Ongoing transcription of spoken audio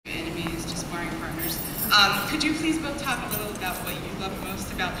Could you please both talk a little about what you love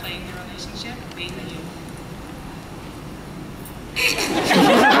most about playing the relationship, being the you?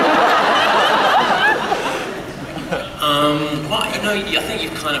 Well, you know, I think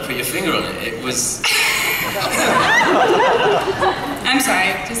you've kind of put your finger on it. It was... I'm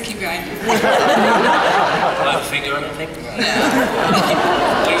sorry, just keep going. I have a finger on it, I think? No. What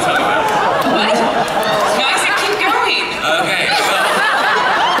are you talking about? What? No, I said keep going. Okay, well...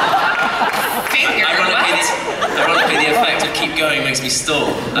 Finger, Ironically, the effect of keep going makes me stall.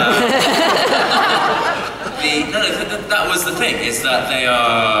 That was the thing, is that they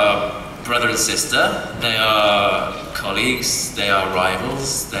are brother and sister, they are colleagues, they are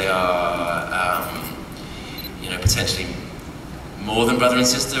rivals, they are, you know, potentially more than brother and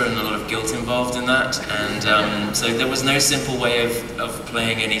sister, and a lot of guilt involved in that. And so there was no simple way of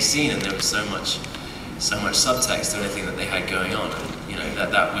playing any scene, and there was so much subtext to anything that they had going on. And, you know,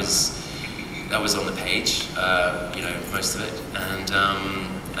 that was on the page, you know, most of it.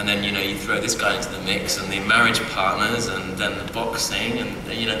 And then, you know, you throw this guy into the mix, and the marriage partners, and then the boxing, and,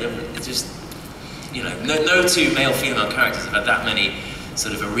 you know, it's just, you know, no two male-female characters have had that many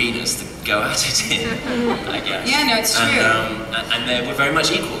sort of arenas to go at it in, I guess. Yeah, no, it's true. And they were very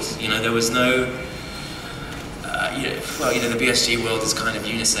much equals. You know, there was no, you know, well, you know, the BSG world is kind of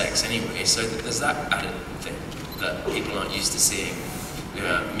unisex anyway, so there's that added thing that people aren't used to seeing. You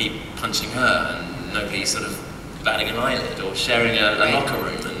know, me punching her and nobody sort of batting an eyelid, or sharing a locker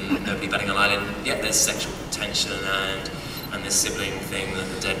room and nobody batting an eyelid. Yet there's sexual tension and this sibling thing, the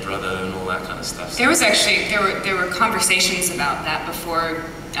dead brother and all that kind of stuff. There was actually, there were conversations about that before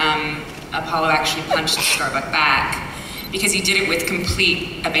Apollo actually punched Starbuck back, because he did it with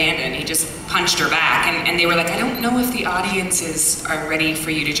complete abandon. He just punched her back, and they were like, I don't know if the audiences are ready for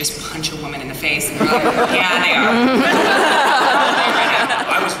you to just punch a woman in the face. And we're like, yeah, they are. They're ready.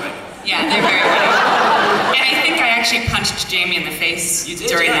 I was ready. Yeah, they're very ready. And I think I actually punched Jamie in the face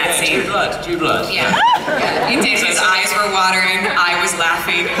during that scene. Drew blood. Yeah, yeah, he did. His eyes were watering, I was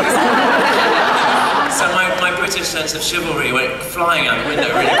laughing. So my British sense of chivalry went flying out the window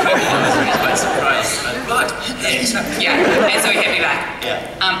really quickly. I was really quite surprised. Blood. Yeah, and so he hit me back.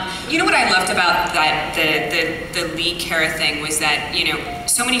 Yeah. You know what I loved about that, the Lee Kara thing was that, you know,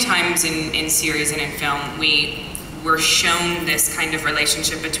 so many times in series and in film, we were shown this kind of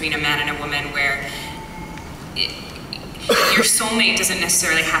relationship between a man and a woman where your soulmate doesn't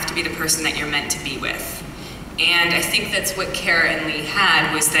necessarily have to be the person that you're meant to be with. And I think that's what Kara and Lee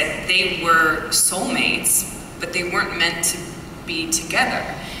had, was that they were soulmates, but they weren't meant to be together.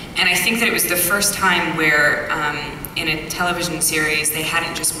 And I think that it was the first time where, in a television series, they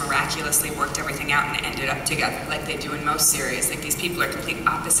hadn't just miraculously worked everything out and ended up together like they do in most series. Like, these people are complete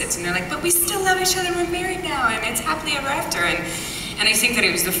opposites, and they're like, but we still love each other, we're married now, and it's happily ever after. And I think that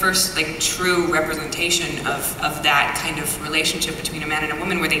it was the first, like, true representation of that kind of relationship between a man and a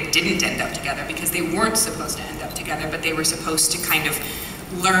woman, where they didn't end up together because they weren't supposed to end up together, but they were supposed to kind of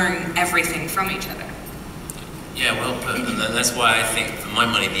learn everything from each other. Yeah, well put, and that's why I think, for my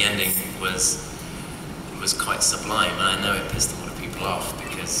money, the ending was quite sublime. And I know it pissed a lot of people off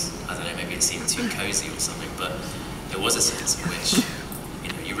because, I don't know, maybe it seemed too cozy or something, but there was a sense in which,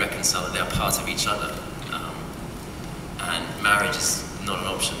 you know, you reconcile that they are part of each other, and marriage is not an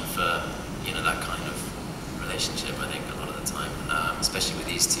option for, you know, that kind of relationship. I think a lot of the time, especially with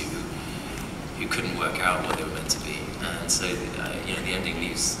these two who couldn't work out what they were meant to be, and so you know, the ending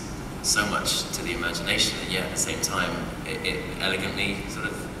leaves so much to the imagination, and yet at the same time it elegantly sort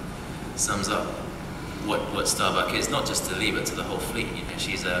of sums up what Starbuck is, not just to Lee but to the whole fleet. You know,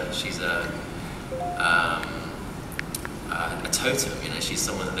 she's a totem. You know, she's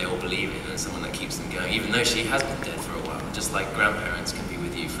someone that they all believe in, and someone that keeps them going, even though she has been dead for a while. Just like grandparents can be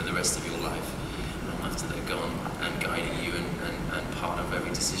with you for the rest of your life, long after they're gone, and guiding you and part of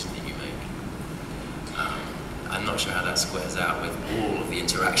every decision that you make. I'm not sure how that squares out with all of the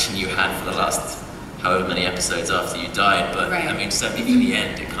interaction you had for the last however many episodes after you died, but I mean, certainly for the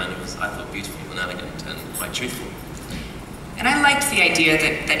end, it kind of was, I thought, beautiful and elegant and quite truthful. And I liked the idea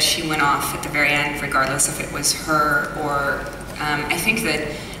that she went off at the very end, regardless if it was her or, I think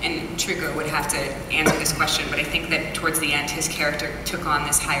that, and Trigger would have to answer this question, but I think that towards the end, his character took on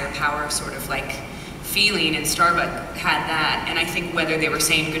this higher power sort of like feeling, and Starbuck had that. And I think whether they were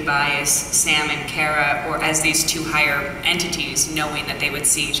saying goodbye as Sam and Kara or as these two higher entities, knowing that they would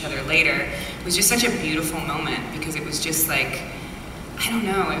see each other later, was just such a beautiful moment, because it was just like, I don't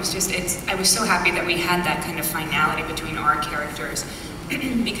know, it was just, I was so happy that we had that kind of finality between our characters,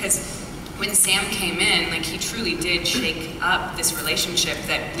 because when Sam came in, like, he truly did shake up this relationship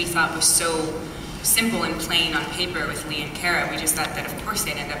that we thought was so simple and plain on paper with Lee and Kara. We just thought that of course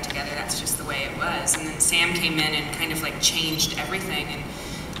they'd end up together. That's just the way it was. And then Sam came in and kind of like changed everything,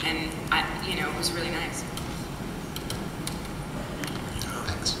 and you know, it was really nice.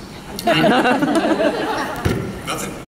 Thanks. Nothing.